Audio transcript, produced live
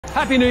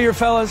Happy New Year,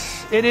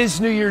 fellas. It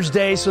is New Year's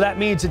Day, so that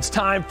means it's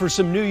time for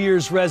some New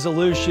Year's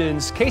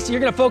resolutions. Casey,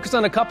 you're going to focus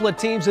on a couple of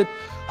teams that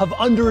have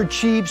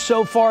underachieved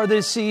so far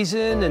this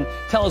season and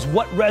tell us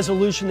what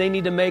resolution they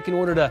need to make in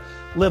order to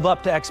live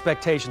up to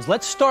expectations.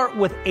 Let's start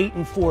with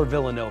 8-4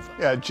 Villanova.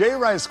 Yeah, Jay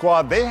Wright's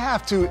squad, they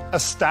have to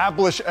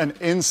establish an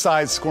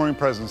inside scoring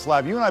presence.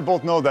 Lav, you and I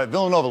both know that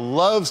Villanova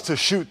loves to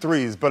shoot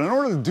threes, but in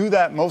order to do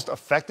that most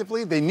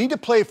effectively, they need to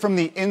play from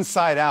the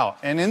inside out.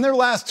 And in their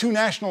last two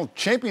national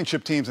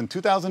championship teams in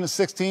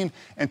 2016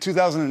 and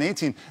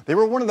 2018, they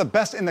were one of the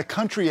best in the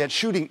country at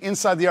shooting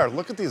inside the arc.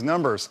 Look at these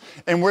numbers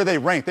and where they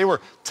ranked. They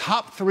were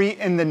top 3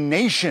 in the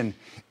nation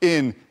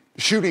in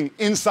shooting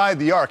inside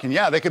the arc. And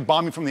yeah, they could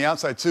bomb you from the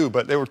outside too,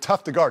 but they were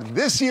tough to guard.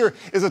 This year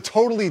is a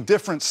totally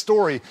different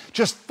story.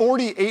 Just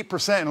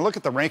 48%. And look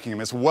at the ranking. I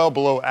mean, it's well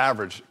below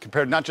average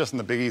compared not just in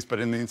the Big East, but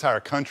in the entire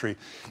country.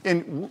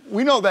 And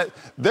we know that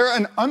they're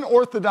an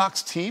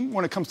unorthodox team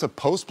when it comes to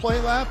post play,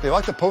 Lav. They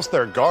like to post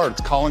their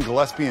guards, Colin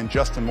Gillespie and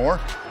Justin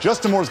Moore.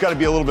 Justin Moore's got to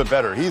be a little bit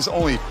better. He's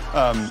only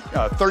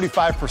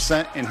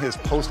 35% in his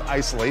post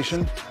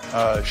isolation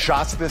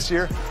shots this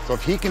year. So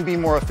if he can be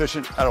more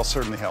efficient, that'll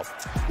certainly help.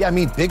 Yeah, I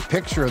mean, big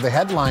picture, the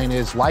headline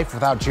is life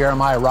without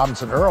Jeremiah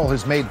Robinson-Earl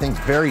has made things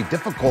very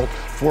difficult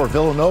for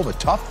Villanova.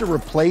 Tough to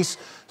replace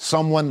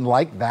someone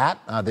like that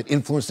that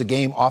influenced the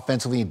game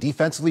offensively and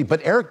defensively.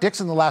 But Eric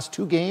Dixon, the last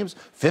 2 games,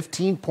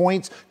 15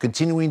 points,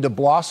 continuing to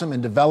blossom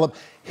and develop.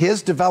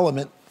 His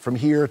development from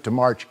here to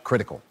March,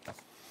 critical.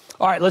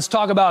 All right, let's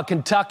talk about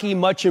Kentucky,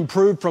 much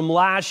improved from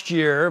last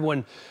year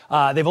when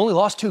they've only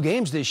lost 2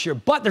 games this year,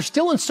 but they're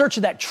still in search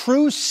of that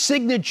true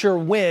signature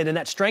win and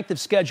that strength of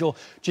schedule,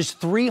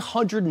 just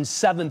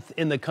 307th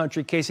in the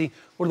country. Casey,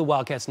 what do the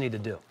Wildcats need to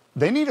do?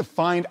 They need to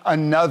find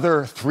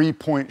another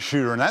three-point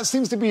shooter, and that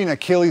seems to be an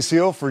Achilles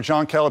heel for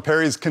John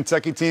Calipari's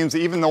Kentucky teams.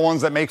 Even the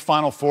ones that make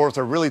Final Fours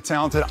are really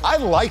talented. I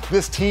like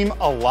this team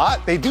a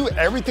lot. They do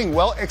everything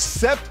well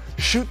except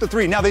shoot the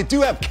three. Now, they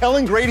do have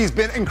Kellen Grady's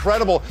been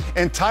incredible,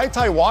 and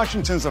Ty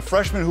Washington's a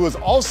freshman who has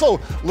also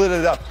lit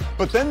it up.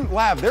 But then,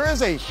 Lav, there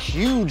is a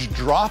huge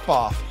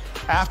drop-off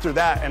after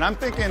that. And I'm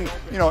thinking,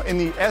 you know, in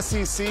the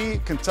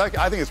SEC, Kentucky,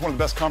 I think it's one of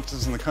the best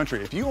conferences in the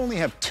country. If you only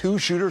have 2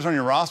 shooters on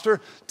your roster,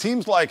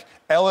 teams like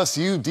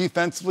LSU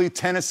defensively,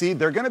 Tennessee,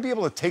 they're going to be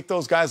able to take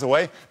those guys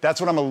away.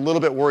 That's what I'm a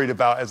little bit worried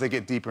about as they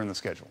get deeper in the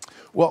schedule.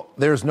 Well,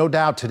 there's no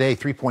doubt today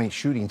 3-point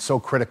shooting so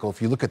critical.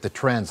 If you look at the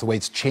trends, the way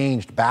it's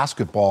changed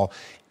basketball.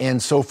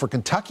 And so for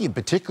Kentucky in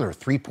particular,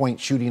 3-point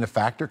shooting a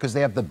factor because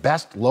they have the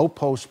best low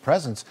post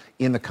presence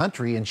in the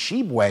country in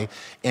Shibwe,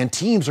 and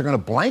teams are going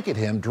to blanket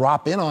him,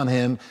 drop in on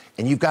him,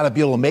 and you've got to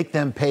be able to make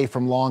them pay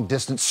from long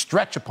distance,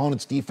 stretch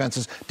opponents'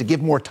 defenses to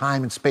give more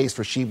time and space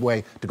for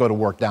Shibwe to go to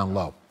work down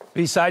low.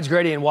 Besides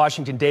Grady and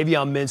Washington,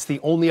 Davion Mintz, the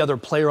only other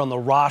player on the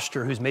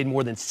roster who's made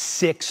more than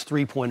 6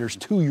 3-pointers,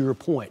 to your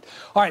point.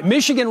 All right,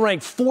 Michigan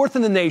ranked 4th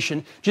in the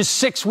nation just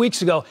 6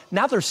 weeks ago.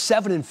 Now they're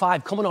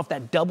 7-5, coming off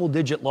that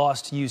double-digit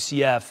loss to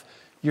UCF.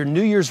 Your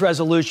New Year's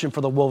resolution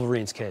for the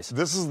Wolverines, case.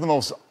 This is the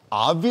most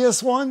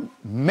obvious one.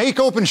 Make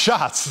open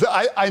shots.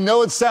 I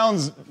know it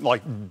sounds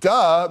like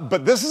duh,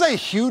 but this is a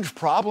huge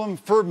problem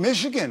for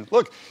Michigan.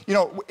 Look, you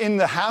know, in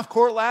the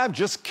half-court lab,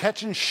 just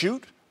catch and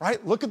shoot,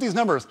 right? Look at these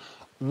numbers.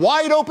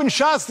 Wide open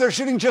shots, they're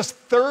shooting just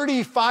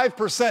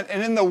 35%.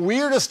 And in the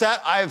weirdest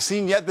stat I have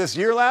seen yet this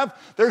year, Lab,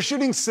 they're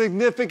shooting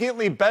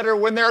significantly better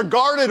when they're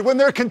guarded, when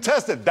they're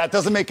contested. That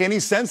doesn't make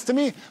any sense to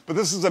me, but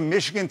this is a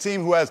Michigan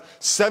team who has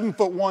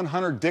 7'1"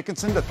 Hunter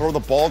Dickinson to throw the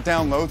ball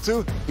down low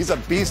to. He's a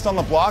beast on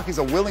the block. He's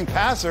a willing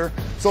passer.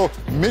 So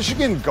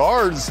Michigan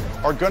guards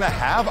are going to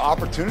have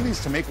opportunities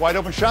to make wide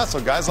open shots.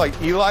 So guys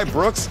like Eli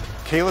Brooks,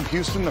 Caleb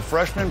Houston, the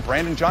freshman,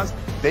 Brandon Johnson,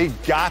 they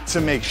got to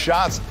make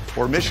shots.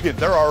 Or Michigan,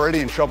 they're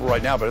already in trouble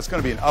right now, but it's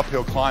going to be an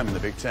uphill climb in the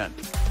Big Ten.